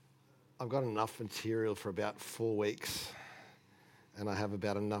I've got enough material for about 4 weeks, and I have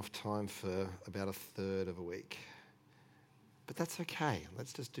about enough time for about a third of a week. But that's okay.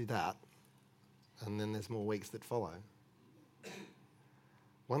 Let's just do that. And then there's more weeks that follow.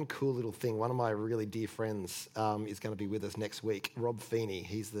 One cool little thing, one of my really dear friends is going to be with us next week, Rob Feeney.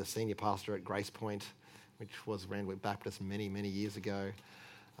 He's the senior pastor at Grace Point, which was Randwick Baptist many, many years ago.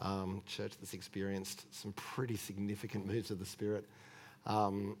 Church that's experienced some pretty significant moves of the Spirit.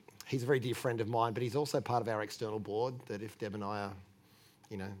 He's a very dear friend of mine, but he's also part of our external board, that if Deb and I are,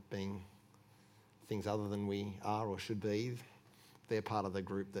 being things other than we are or should be, they're part of the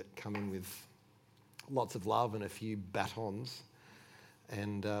group that come in with lots of love and a few batons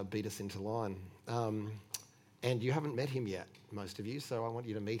and beat us into line. And you haven't met him yet, most of you, so I want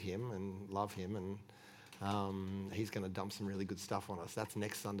you to meet him and love him, and he's going to dump some really good stuff on us. That's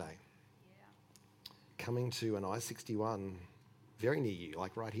next Sunday. Yeah. Coming to an I-61 very near you,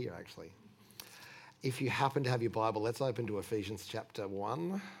 like right here, actually. If you happen to have your Bible, let's open to Ephesians chapter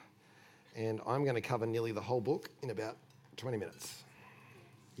 1, and I'm going to cover nearly the whole book in about 20 minutes.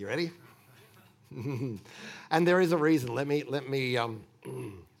 You ready? And there is a reason. Let me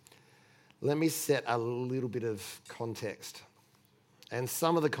set a little bit of context. And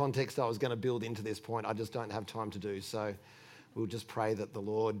some of the context I was going to build into this point, I just don't have time to do. So we'll just pray that the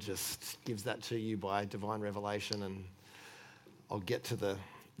Lord just gives that to you by divine revelation, and I'll get to the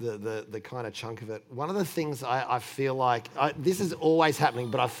kind of chunk of it. One of the things I feel like, this is always happening,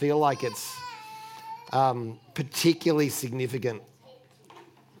 but I feel like it's particularly significant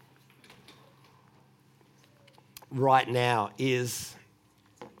right now, is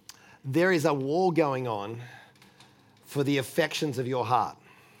there is a war going on for the affections of your heart.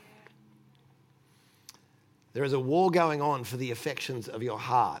 There is a war going on for the affections of your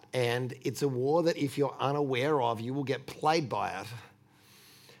heart, and it's a war that if you're unaware of, you will get played by it,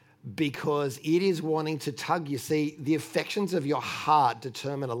 because it is wanting to tug you. See, the affections of your heart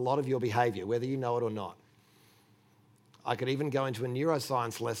determine a lot of your behavior, whether you know it or not. I could even go into a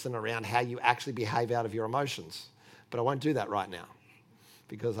neuroscience lesson around how you actually behave out of your emotions, but I won't do that right now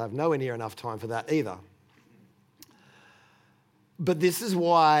because I have nowhere near enough time for that either. But this is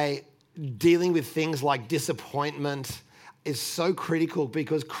why dealing with things like disappointment is so critical,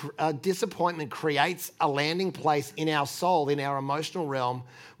 because disappointment creates a landing place in our soul, in our emotional realm,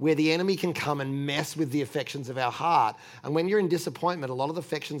 where the enemy can come and mess with the affections of our heart. And when you're in disappointment, a lot of the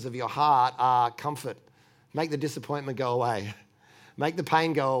affections of your heart are comfort. Make the disappointment go away. Make the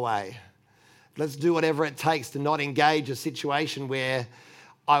pain go away. Let's do whatever it takes to not engage a situation where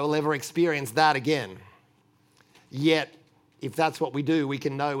I will ever experience that again. Yet, if that's what we do, we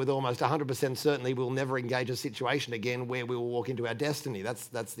can know with almost 100% certainty we'll never engage a situation again where we will walk into our destiny. That's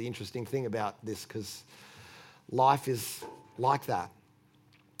the interesting thing about this, because life is like that.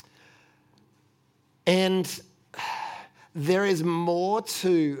 And there is more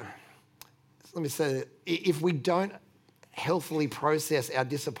to, let me say that, if we don't healthily process our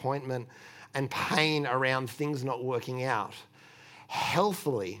disappointment and pain around things not working out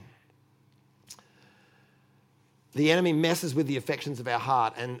healthily, the enemy messes with the affections of our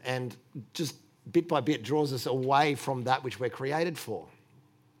heart and just bit by bit draws us away from that which we're created for.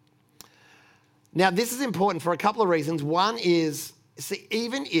 Now, this is important for a couple of reasons. One is, see,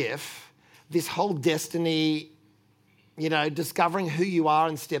 even if this whole destiny, discovering who you are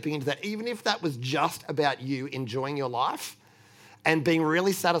and stepping into that, even if that was just about you enjoying your life and being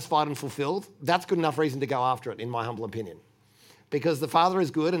really satisfied and fulfilled, that's good enough reason to go after it, in my humble opinion. Because the Father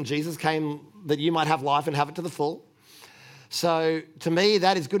is good and Jesus came that you might have life and have it to the full. So to me,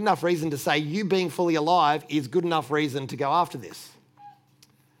 that is good enough reason to say you being fully alive is good enough reason to go after this.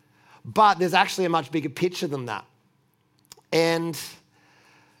 But there's actually a much bigger picture than that. And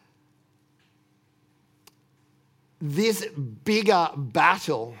this bigger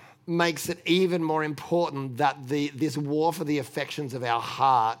battle makes it even more important that this war for the affections of our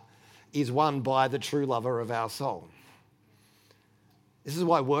heart is won by the true lover of our soul. This is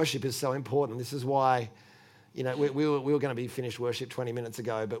why worship is so important. This is why, we were going to be finished worship 20 minutes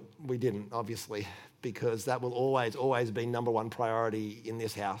ago, but we didn't, obviously, because that will always be number one priority in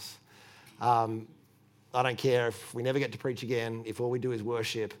this house. I don't care if we never get to preach again. If all we do is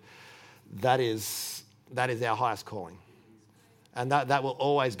worship, that is our highest calling. And that will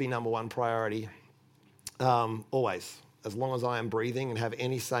always be number one priority, always. As long as I am breathing and have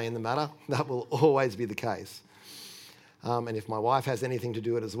any say in the matter, that will always be the case. And if my wife has anything to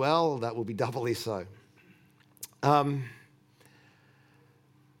do it as well, that will be doubly so.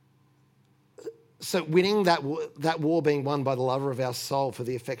 So winning that war, being won by the lover of our soul for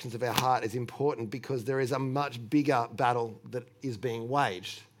the affections of our heart, is important, because there is a much bigger battle that is being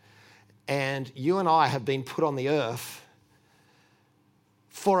waged. And you and I have been put on the earth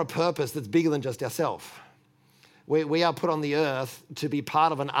for a purpose that's bigger than just ourselves. We are put on the earth to be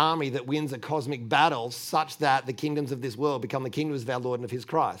part of an army that wins a cosmic battle such that the kingdoms of this world become the kingdoms of our Lord and of his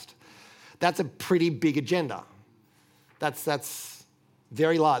Christ. That's a pretty big agenda. That's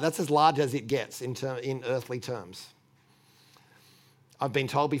very large. That's as large as it gets in earthly terms. I've been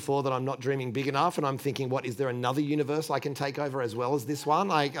told before that I'm not dreaming big enough, and I'm thinking, what, is there another universe I can take over as well as this one?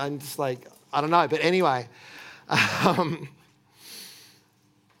 I'm just like, I don't know. But anyway,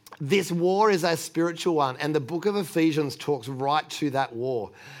 this war is a spiritual one, and the book of Ephesians talks right to that war.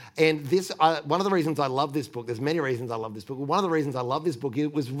 And this, one of the reasons I love this book, there's many reasons I love this book, but one of the reasons I love this book,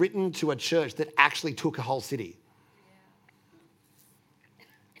 it was written to a church that actually took a whole city.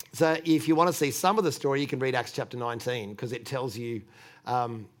 So if you want to see some of the story, you can read Acts chapter 19, because it tells you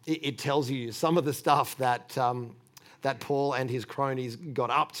some of the stuff that Paul and his cronies got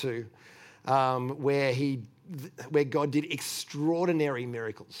up to, where God did extraordinary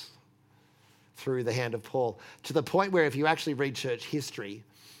miracles through the hand of Paul, to the point where if you actually read church history,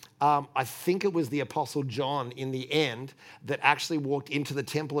 I think it was the Apostle John in the end that actually walked into the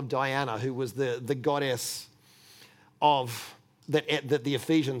temple of Diana, who was the goddess of that the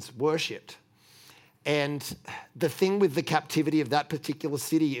Ephesians worshipped. And the thing with the captivity of that particular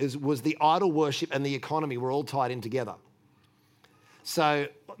city was the idol worship and the economy were all tied in together. So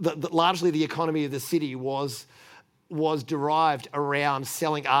largely the economy of the city was derived around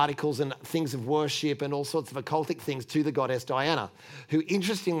selling articles and things of worship and all sorts of occultic things to the goddess Diana, who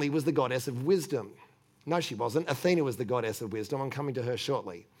interestingly was the goddess of wisdom. No, she wasn't. Athena was the goddess of wisdom. I'm coming to her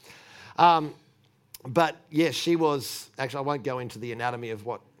shortly. But yes, she was, actually I won't go into the anatomy of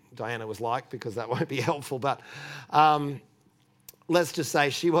what Diana was like because that won't be helpful, but let's just say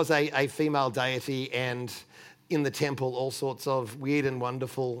she was a female deity, and in the temple all sorts of weird and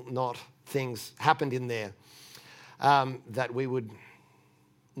wonderful things happened in there that we would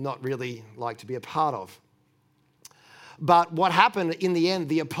not really like to be a part of. But what happened in the end,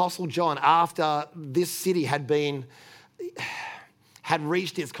 the Apostle John, after this city had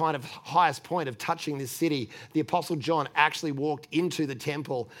reached its kind of highest point of touching this city, the Apostle John actually walked into the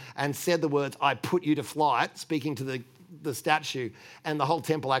temple and said the words, "I put you to flight," speaking to the statue, and the whole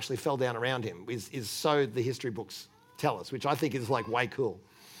temple actually fell down around him, is so the history books tell us, which I think is like way cool.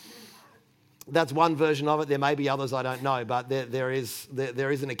 That's one version of it. There may be others, I don't know, but there is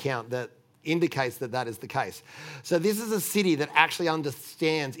an account that indicates that is the case. So this is a city that actually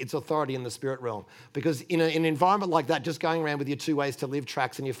understands its authority in the spirit realm, because in an environment like that, just going around with your 2 ways to live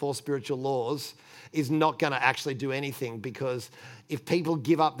tracks and your 4 spiritual laws is not going to actually do anything, because if people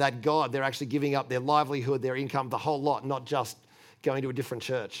give up that God, they're actually giving up their livelihood, their income, the whole lot, not just going to a different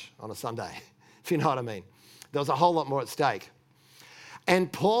church on a Sunday, if you know what I mean. There was a whole lot more at stake.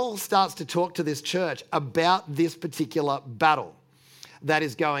 And Paul starts to talk to this church about this particular battle that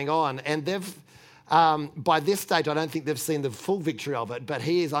is going on. And they've, by this stage, I don't think they've seen the full victory of it, but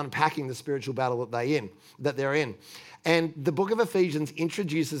he is unpacking the spiritual battle that they're in. And the book of Ephesians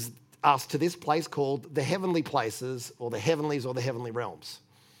introduces us to this place called the heavenly places, or the heavenlies, or the heavenly realms,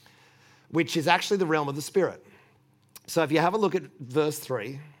 which is actually the realm of the spirit. So if you have a look at verse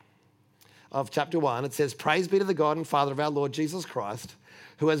 3 of chapter 1, it says, "Praise be to the God and Father of our Lord Jesus Christ,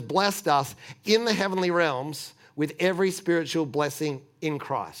 who has blessed us in the heavenly realms with every spiritual blessing in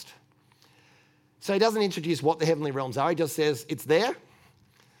Christ." So he doesn't introduce what the heavenly realms are. He just says it's there.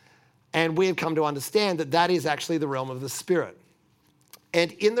 And we have come to understand that is actually the realm of the spirit.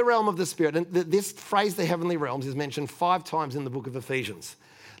 And in the realm of the spirit, and this phrase, the heavenly realms, is mentioned 5 times in the book of Ephesians.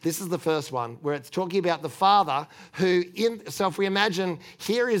 This is the first one where it's talking about the Father so if we imagine,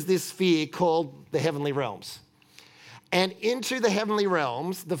 here is this sphere called the heavenly realms. And into the heavenly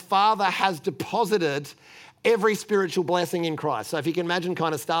realms, the Father has deposited every spiritual blessing in Christ. So if you can imagine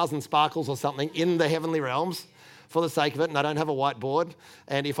kind of stars and sparkles or something in the heavenly realms, for the sake of it, and I don't have a whiteboard,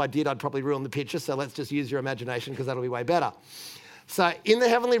 and if I did, I'd probably ruin the picture, so let's just use your imagination because that'll be way better. So in the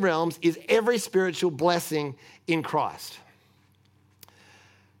heavenly realms is every spiritual blessing in Christ.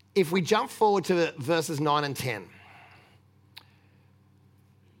 If we jump forward to verses 9 and 10,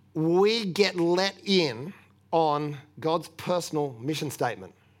 we get let in on God's personal mission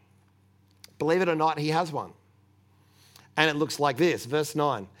statement. Believe it or not, he has one. And it looks like this, verse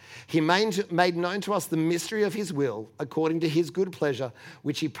 9. "He made known to us the mystery of his will, according to his good pleasure,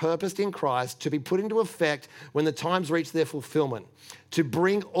 which he purposed in Christ to be put into effect when the times reach their fulfillment, to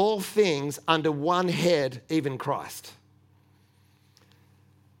bring all things under one head, even Christ."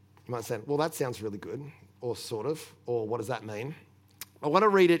 You might say, well, that sounds really good, or sort of, or what does that mean? I want to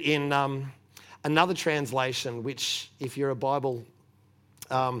read it in another translation, which if you're a Bible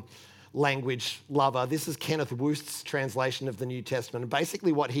language lover. This is Kenneth Woost's translation of the New Testament. And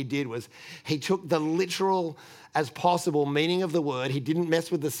basically what he did was he took the literal as possible meaning of the word. He didn't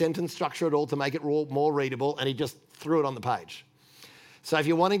mess with the sentence structure at all to make it more readable, and he just threw it on the page. So if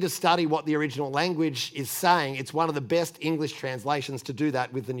you're wanting to study what the original language is saying, it's one of the best English translations to do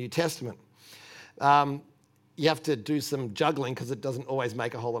that with the New Testament. You have to do some juggling because it doesn't always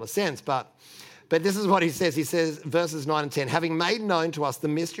make a whole lot of sense. But this is what he says. He says, verses 9 and 10, having made known to us the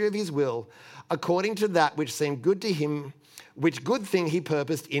mystery of his will, according to that which seemed good to him, which good thing he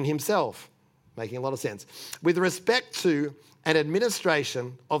purposed in himself. Making a lot of sense. With respect to an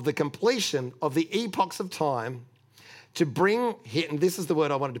administration of the completion of the epochs of time, to bring, and this is the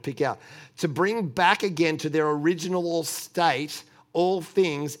word I wanted to pick out, to bring back again to their original state all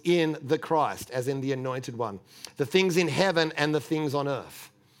things in the Christ, as in the anointed one, the things in heaven and the things on earth.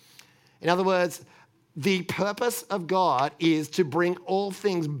 In other words, the purpose of God is to bring all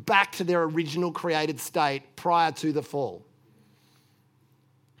things back to their original created state prior to the fall.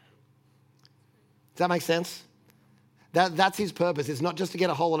 Does that make sense? That's his purpose. It's not just to get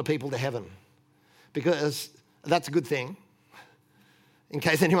a whole lot of people to heaven, because that's a good thing. In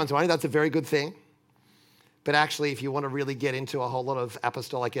case anyone's wondering, that's a very good thing. But actually, if you want to really get into a whole lot of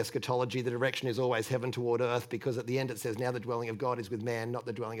apostolic eschatology, the direction is always heaven toward earth, because at the end it says, now the dwelling of God is with man, not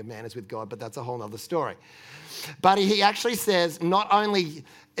the dwelling of man is with God, but that's a whole other story. But he actually says it's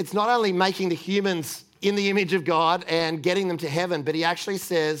not only making the humans in the image of God and getting them to heaven, but he actually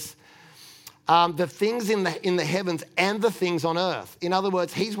says the things in the heavens and the things on earth. In other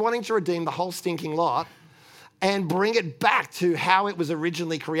words, he's wanting to redeem the whole stinking lot and bring it back to how it was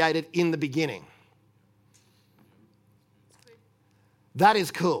originally created in the beginning. That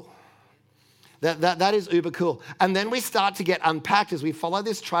is cool. That is uber cool. And then we start to get unpacked as we follow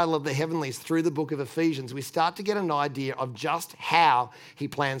this trail of the heavenlies through the book of Ephesians. We start to get an idea of just how he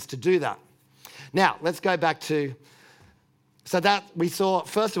plans to do that. Now, let's go back to, so that we saw,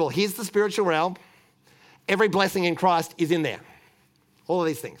 first of all, here's the spiritual realm. Every blessing in Christ is in there. All of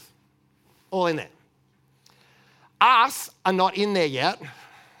these things, all in there. Us are not in there yet.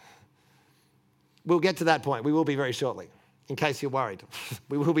 We'll get to that point. We will be very shortly. In case you're worried,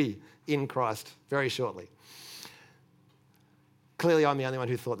 we will be in Christ very shortly. Clearly, I'm the only one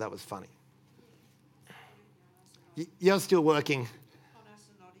who thought that was funny. You're still working.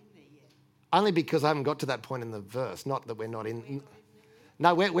 Only because I haven't got to that point in the verse, not that we're not in.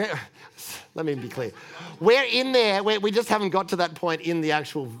 No, we're let me be clear. We're in there. We just haven't got to that point in the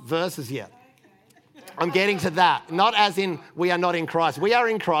actual verses yet. I'm getting to that. Not as in we are not in Christ. We are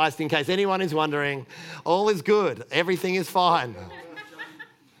in Christ, in case anyone is wondering. All is good. Everything is fine.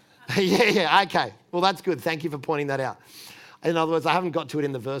 Yeah, okay. Well, that's good. Thank you for pointing that out. In other words, I haven't got to it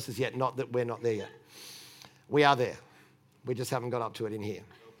in the verses yet, not that we're not there yet. We are there. We just haven't got up to it in here.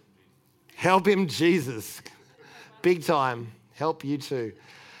 Help him, Jesus. Big time. Help you too.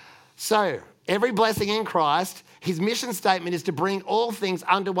 So, every blessing in Christ, his mission statement is to bring all things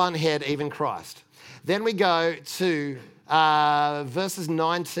under one head, even Christ. Then we go to verse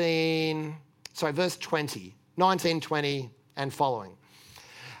 20, 19, 20 and following.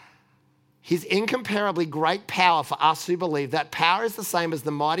 His incomparably great power for us who believe, that power is the same as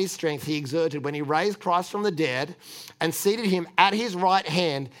the mighty strength he exerted when he raised Christ from the dead and seated him at his right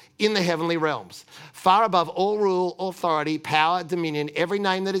hand in the heavenly realms, far above all rule, authority, power, dominion, every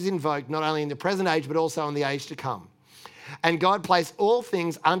name that is invoked, not only in the present age, but also in the age to come. And God placed all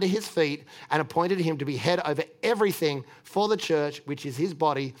things under his feet and appointed him to be head over everything for the church, which is his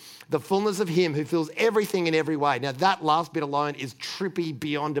body, the fullness of him who fills everything in every way. Now, that last bit alone is trippy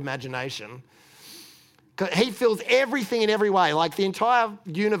beyond imagination. He fills everything in every way, like the entire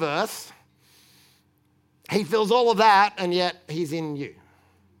universe. He fills all of that, and yet he's in you,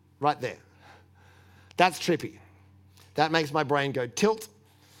 right there. That's trippy. That makes my brain go tilt.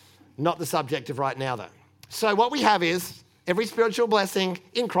 Not the subject of right now, though. So what we have is every spiritual blessing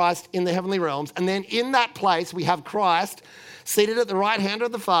in Christ in the heavenly realms. And then in that place, we have Christ seated at the right hand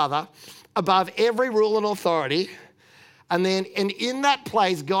of the Father above every rule and authority. And in that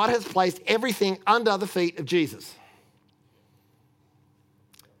place, God has placed everything under the feet of Jesus.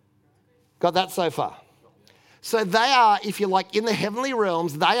 Got that so far? So they are, if you like, in the heavenly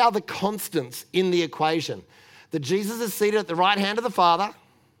realms, they are the constants in the equation. That Jesus is seated at the right hand of the Father,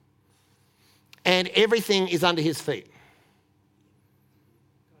 and everything is under his feet.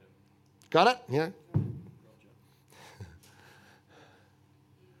 Got it? Yeah.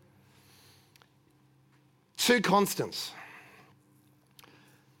 Two constants.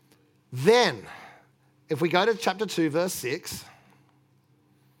 Then, if we go to chapter 2, verse 6,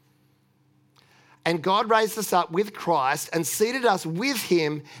 And God raised us up with Christ and seated us with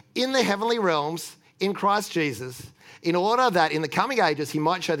him in the heavenly realms in Christ Jesus, in order that in the coming ages he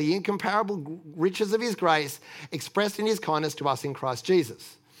might show the incomparable riches of his grace expressed in his kindness to us in Christ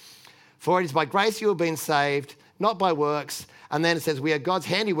Jesus. For it is by grace you have been saved, not by works. And then it says, we are God's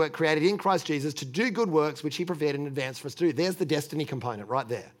handiwork created in Christ Jesus to do good works, which he prepared in advance for us to do. There's the destiny component right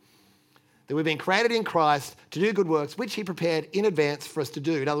there. That we've been created in Christ to do good works, which he prepared in advance for us to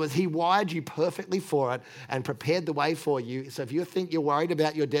do. In other words, he wired you perfectly for it and prepared the way for you. So if you think you're worried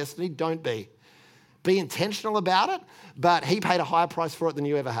about your destiny, don't be. Be intentional about it, but he paid a higher price for it than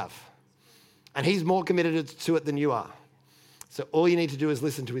you ever have. And he's more committed to it than you are. So all you need to do is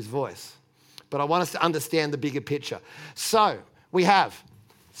listen to his voice. But I want us to understand the bigger picture. So we have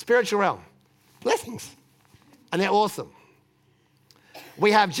spiritual realm, blessings, and they're awesome.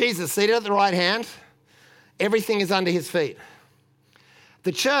 We have Jesus seated at the right hand. Everything is under his feet.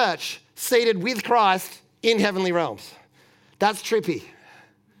 The church seated with Christ in heavenly realms. That's trippy.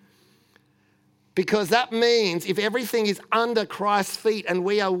 Because that means if everything is under Christ's feet and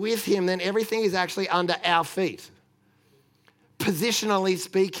we are with him, then everything is actually under our feet. Positionally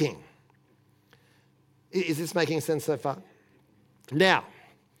speaking. Is this making sense so far? Now,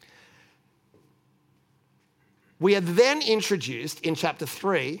 we are then introduced in chapter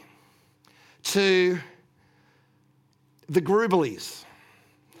 3 to the heavenlies,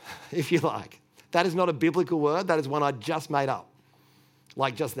 if you like. That is not a biblical word. That is one I just made up,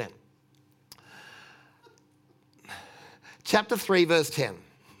 like just then. Chapter 3, verse 10.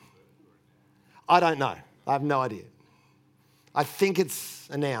 I don't know. I have no idea. I think it's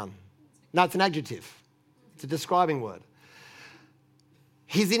a noun. No, it's an adjective. It's a describing word.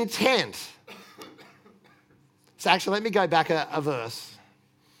 His intent. So actually, let me go back a verse.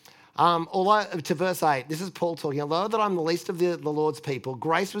 To verse 8, this is Paul talking. Although that I'm the least of the Lord's people,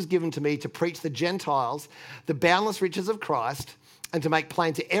 grace was given to me to preach the Gentiles the boundless riches of Christ and to make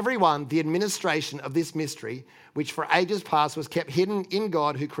plain to everyone the administration of this mystery, which for ages past was kept hidden in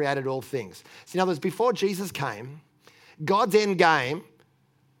God who created all things. So in other words, before Jesus came, God's end game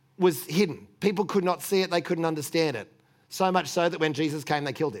was hidden. People could not see it, they couldn't understand it. So much so that when Jesus came,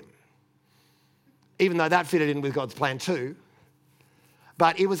 they killed him. Even though that fitted in with God's plan too.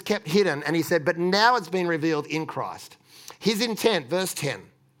 But it was kept hidden, and he said, but now it's been revealed in Christ. His intent, verse 10,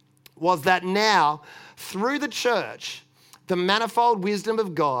 was that now, through the church, the manifold wisdom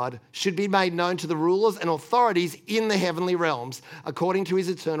of God should be made known to the rulers and authorities in the heavenly realms, according to his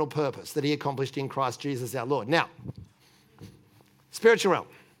eternal purpose that he accomplished in Christ Jesus our Lord. Now, spiritual realm,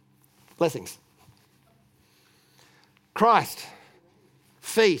 blessings. Christ,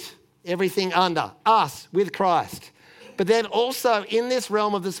 feet, everything under, us with Christ. But then also in this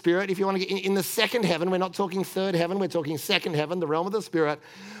realm of the Spirit, if you want to get in the second heaven, we're not talking third heaven, we're talking second heaven, the realm of the Spirit,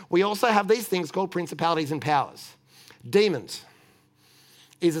 we also have these things called principalities and powers. Demons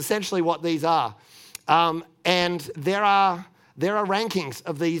is essentially what these are. And there are rankings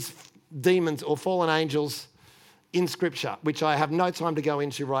of these demons or fallen angels in Scripture, which I have no time to go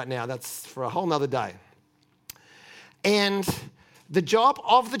into right now. That's for a whole nother day. And the job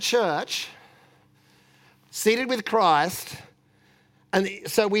of the church, seated with Christ, and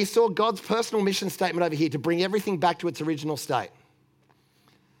so we saw God's personal mission statement over here to bring everything back to its original state.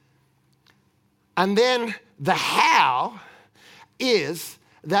 And then the how is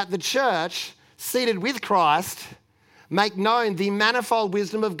that the church, seated with Christ, make known the manifold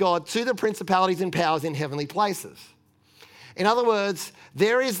wisdom of God to the principalities and powers in heavenly places. In other words,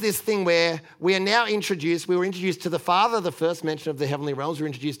 there is this thing where we are now introduced. We were introduced to the Father, the first mention of the heavenly realms. We were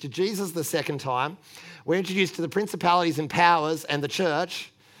introduced to Jesus the second time. We're introduced to the principalities and powers and the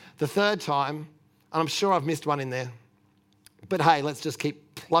church the third time. And I'm sure I've missed one in there. But hey, let's just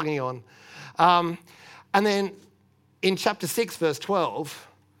keep plugging on. And then in chapter 6, verse 12,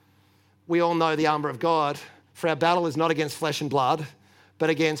 we all know the armour of God. For our battle is not against flesh and blood, but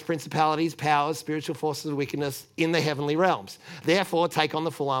against principalities, powers, spiritual forces of wickedness in the heavenly realms. Therefore, take on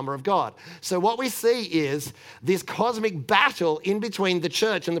the full armour of God. So what we see is this cosmic battle in between the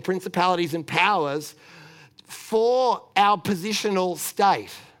church and the principalities and powers for our positional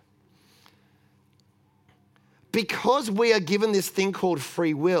state. Because we are given this thing called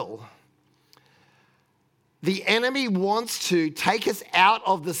free will, the enemy wants to take us out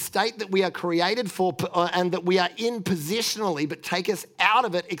of the state that we are created for and that we are in positionally, but take us out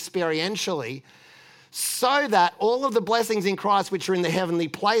of it experientially so that all of the blessings in Christ which are in the heavenly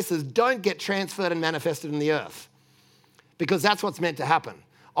places don't get transferred and manifested in the earth. Because that's what's meant to happen.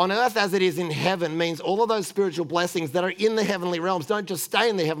 On earth as it is in heaven means all of those spiritual blessings that are in the heavenly realms don't just stay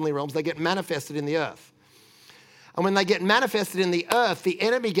in the heavenly realms, they get manifested in the earth. And when they get manifested in the earth, the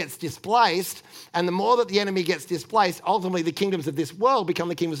enemy gets displaced. And the more that the enemy gets displaced, ultimately the kingdoms of this world become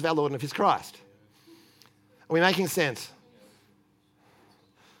the kingdoms of our Lord and of his Christ. Are we making sense?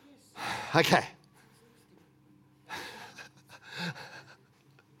 Okay.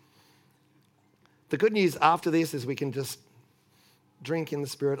 The good news after this is we can just drink in the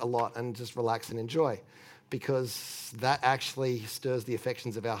Spirit a lot and just relax and enjoy, because that actually stirs the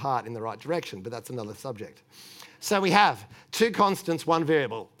affections of our heart in the right direction, but that's another subject. So we have two constants, one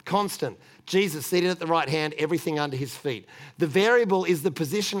variable. Constant, Jesus seated at the right hand, everything under his feet. The variable is the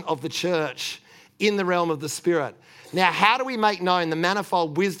position of the church in the realm of the Spirit. Now, how do we make known the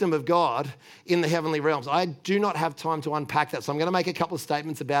manifold wisdom of God in the heavenly realms? I do not have time to unpack that, so I'm going to make a couple of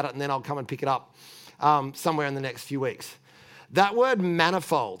statements about it, and then I'll come and pick it up somewhere in the next few weeks. That word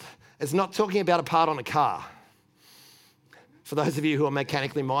manifold is not talking about a part on a car. For those of you who are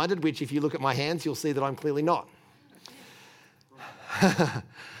mechanically minded, which if you look at my hands, you'll see that I'm clearly not.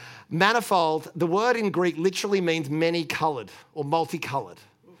 Manifold, the word in Greek literally means many-coloured or multicolored.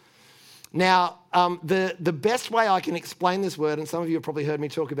 Now, the best way I can explain this word, and some of you have probably heard me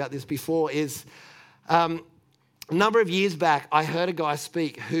talk about this before, is a number of years back, I heard a guy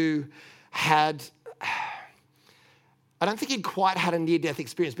speak who had, I don't think he'd quite had a near-death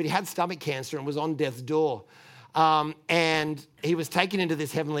experience, but he had stomach cancer and was on death's door. And he was taken into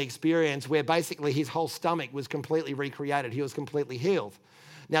this heavenly experience where basically his whole stomach was completely recreated. He was completely healed.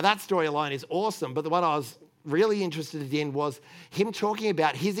 Now, that story alone is awesome, but the one I was really interested in was him talking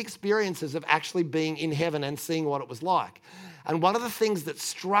about his experiences of actually being in heaven and seeing what it was like. And one of the things that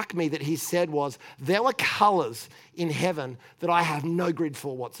struck me that he said was, there were colours in heaven that I have no grid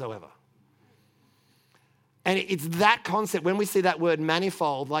for whatsoever. And it's that concept, when we see that word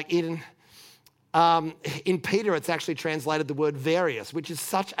manifold, like in Peter, it's actually translated the word various, which is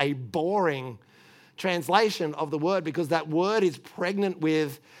such a boring translation of the word, because that word is pregnant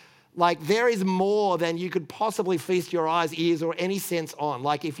with, like, there is more than you could possibly feast your eyes, ears, or any sense on.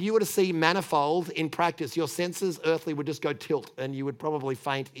 Like, if you were to see manifold in practice, your senses earthly would just go tilt and you would probably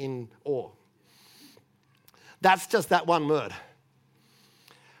faint in awe. That's just that one word.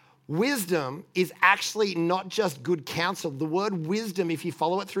 Wisdom is actually not just good counsel. The word wisdom, if you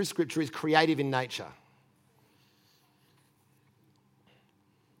follow it through Scripture, is creative in nature.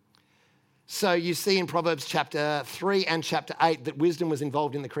 So you see in Proverbs chapter 3 and chapter 8 that wisdom was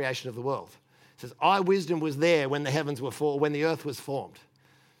involved in the creation of the world. It says, I, wisdom, was there when the heavens were formed, when the earth was formed.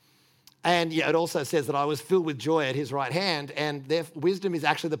 And it also says that I was filled with joy at his right hand, and wisdom is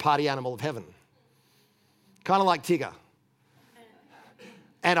actually the party animal of heaven. Kind of like Tigger.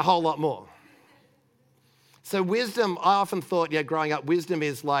 And a whole lot more. So wisdom, I often thought, growing up, wisdom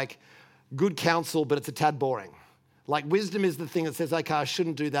is like good counsel, but it's a tad boring. Like, wisdom is the thing that says, okay, I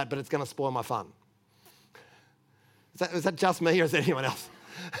shouldn't do that, but it's going to spoil my fun. Is that just me, or is that anyone else?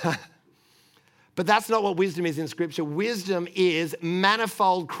 But that's not what wisdom is in Scripture. Wisdom is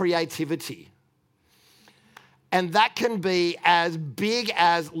manifold creativity. And that can be as big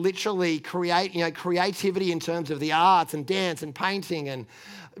as literally creativity in terms of the arts and dance and painting and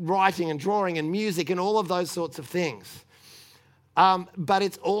writing and drawing and music and all of those sorts of things. But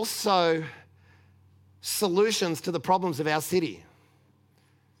it's also solutions to the problems of our city.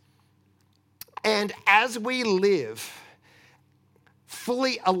 And as we live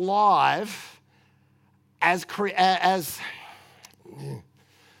fully alive as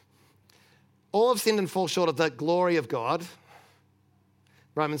all have sinned and fall short of the glory of God,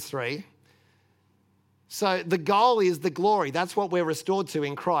 Romans 3. So the goal is the glory. That's what we're restored to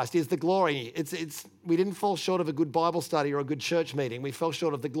in Christ, is the glory. We didn't fall short of a good Bible study or a good church meeting. We fell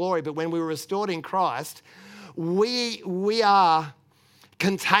short of the glory. But when we were restored in Christ, we are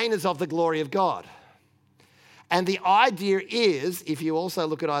containers of the glory of God. And the idea is, if you also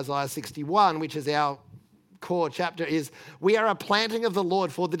look at Isaiah 61, which is our core chapter, is we are a planting of the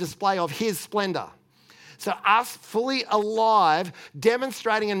Lord for the display of his splendor. So us fully alive,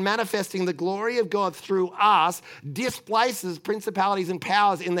 demonstrating and manifesting the glory of God through us, displaces principalities and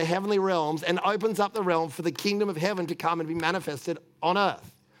powers in the heavenly realms and opens up the realm for the kingdom of heaven to come and be manifested on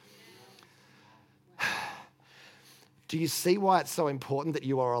earth. Do you see why it's so important that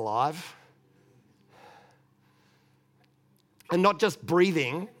you are alive? And not just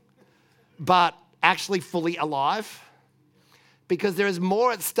breathing, but actually fully alive? Because there is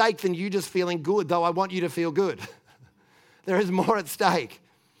more at stake than you just feeling good, though I want you to feel good. There is more at stake.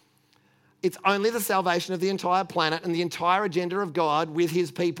 It's only the salvation of the entire planet and the entire agenda of God with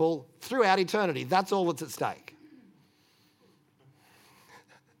his people throughout eternity. That's all that's at stake.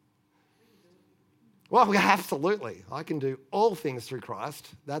 Well, absolutely. I can do all things through Christ.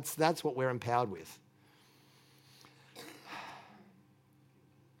 That's what we're empowered with.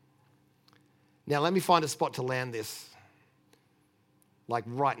 Now, let me find a spot to land this, like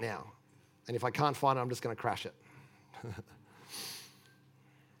right now. And if I can't find it, I'm just going to crash it.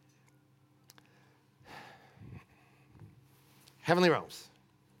 Heavenly realms,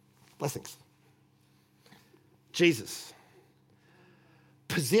 blessings. Jesus.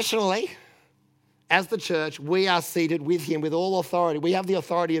 Positionally, as the church, we are seated with him with all authority. We have the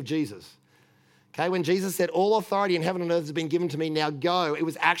authority of Jesus. Okay, when Jesus said, all authority in heaven and earth has been given to me, now go, it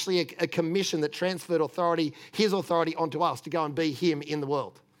was actually a commission that transferred authority, his authority onto us to go and be him in the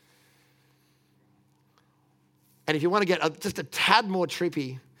world. And if you want to get just a tad more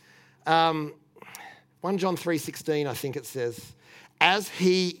trippy, 1 John 3:16, I think it says, as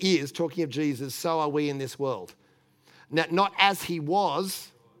he is, talking of Jesus, so are we in this world. Now, not as he was,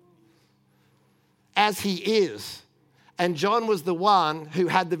 as he is. And John was the one who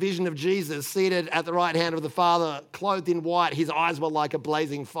had the vision of Jesus seated at the right hand of the Father, clothed in white. His eyes were like a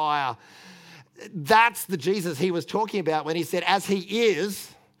blazing fire. That's the Jesus he was talking about when he said, as he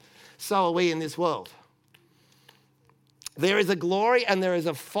is, so are we in this world. There is a glory and there is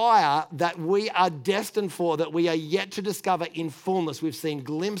a fire that we are destined for, that we are yet to discover in fullness. We've seen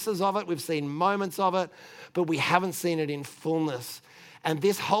glimpses of it, we've seen moments of it, but we haven't seen it in fullness. And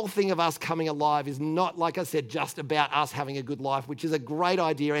this whole thing of us coming alive is not, like I said, just about us having a good life, which is a great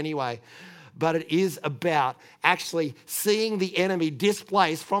idea anyway. But it is about actually seeing the enemy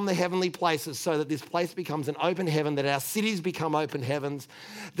displaced from the heavenly places so that this place becomes an open heaven, that our cities become open heavens,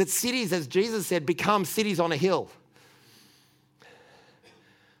 that cities, as Jesus said, become cities on a hill,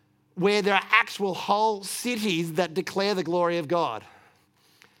 where there are actual whole cities that declare the glory of God,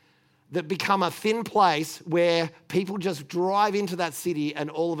 that become a thin place where people just drive into that city and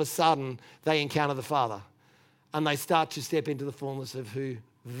all of a sudden they encounter the Father and they start to step into the fullness of who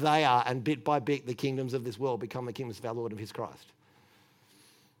they are, and bit by bit the kingdoms of this world become the kingdoms of our Lord and his Christ.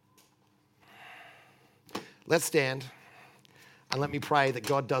 Let's stand and let me pray that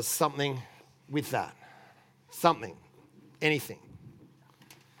God does something with that. Something, anything.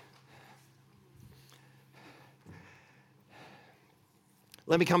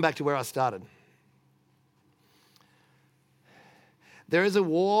 Let me come back to where I started. There is a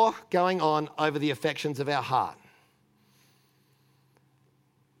war going on over the affections of our heart.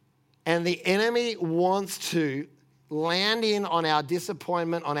 And the enemy wants to land in on our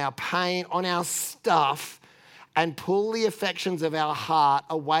disappointment, on our pain, on our stuff, and pull the affections of our heart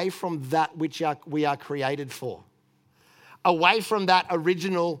away from that which we are created for. Away from that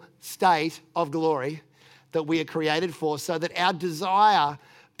original state of glory that we are created for, so that our desire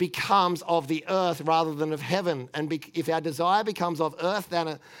becomes of the earth rather than of heaven. And if our desire becomes of earth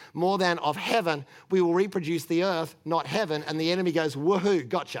more than of heaven, we will reproduce the earth, not heaven. And the enemy goes, woohoo,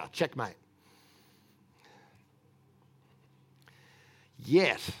 gotcha, checkmate.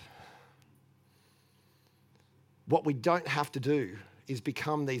 Yet, what we don't have to do is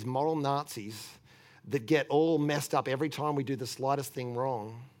become these moral Nazis that get all messed up every time we do the slightest thing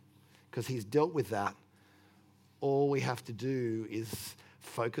wrong, because he's dealt with that. All we have to do is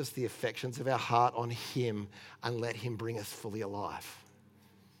focus the affections of our heart on him and let him bring us fully alive.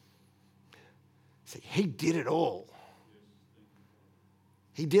 See, he did it all.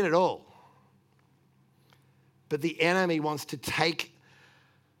 He did it all. But the enemy wants to take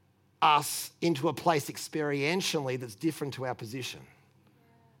us into a place experientially that's different to our position,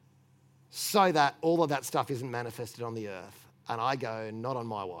 so that all of that stuff isn't manifested on the earth. And I go, not on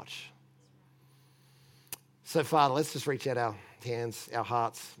my watch. So, Father, let's just reach out our hands, our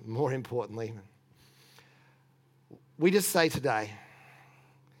hearts, more importantly. We just say today,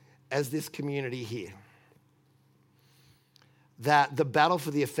 as this community here, that the battle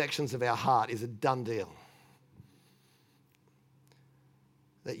for the affections of our heart is a done deal.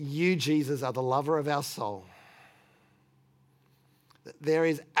 That you, Jesus, are the lover of our soul. That there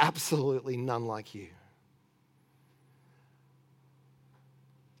is absolutely none like you.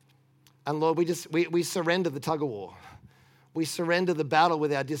 And Lord, we surrender the tug of war. We surrender the battle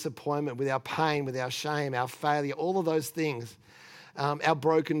with our disappointment, with our pain, with our shame, our failure, all of those things, our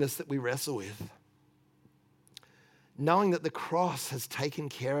brokenness that we wrestle with. Knowing that the cross has taken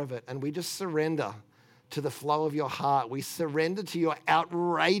care of it, and we just surrender to the flow of your heart. We surrender to your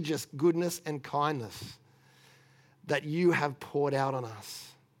outrageous goodness and kindness that you have poured out on us.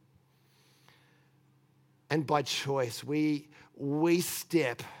 And by choice, we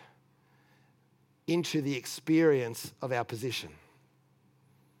step into the experience of our position,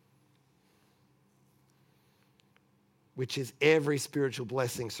 which is every spiritual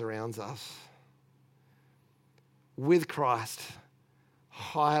blessing surrounds us. With Christ,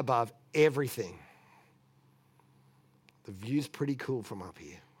 high above everything. The view's pretty cool from up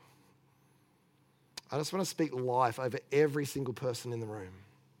here. I just want to speak life over every single person in the room.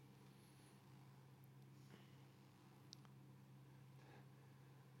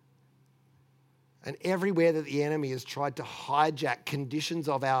 And everywhere that the enemy has tried to hijack conditions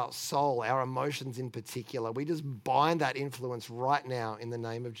of our soul, our emotions in particular, we just bind that influence right now in the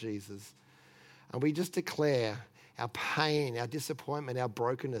name of Jesus. And we just declare our pain, our disappointment, our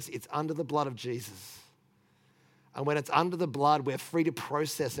brokenness, it's under the blood of Jesus. And when it's under the blood, we're free to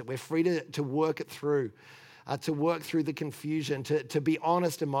process it. We're free to work it through, to work through the confusion, to be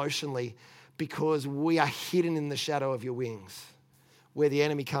honest emotionally, because we are hidden in the shadow of your wings, where the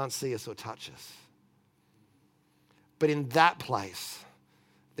enemy can't see us or touch us. But in that place,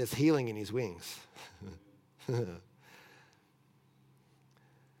 there's healing in his wings.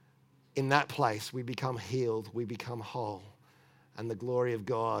 In that place, we become healed, we become whole, and the glory of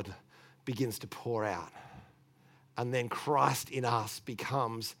God begins to pour out. And then Christ in us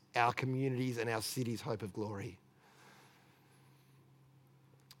becomes our communities and our city's hope of glory.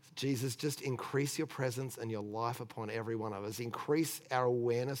 Jesus, just increase your presence and your life upon every one of us. Increase our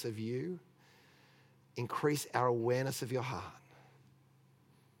awareness of you. Increase our awareness of your heart.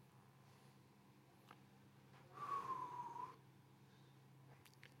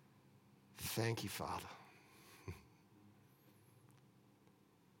 Thank you, Father.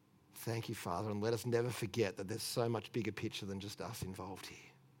 Thank you, Father. And let us never forget that there's so much bigger picture than just us involved here.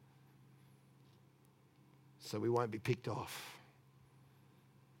 So we won't be picked off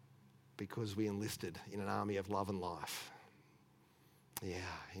because we enlisted in an army of love and life. Yeah,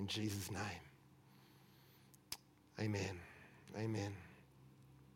 in Jesus' name. Amen. Amen.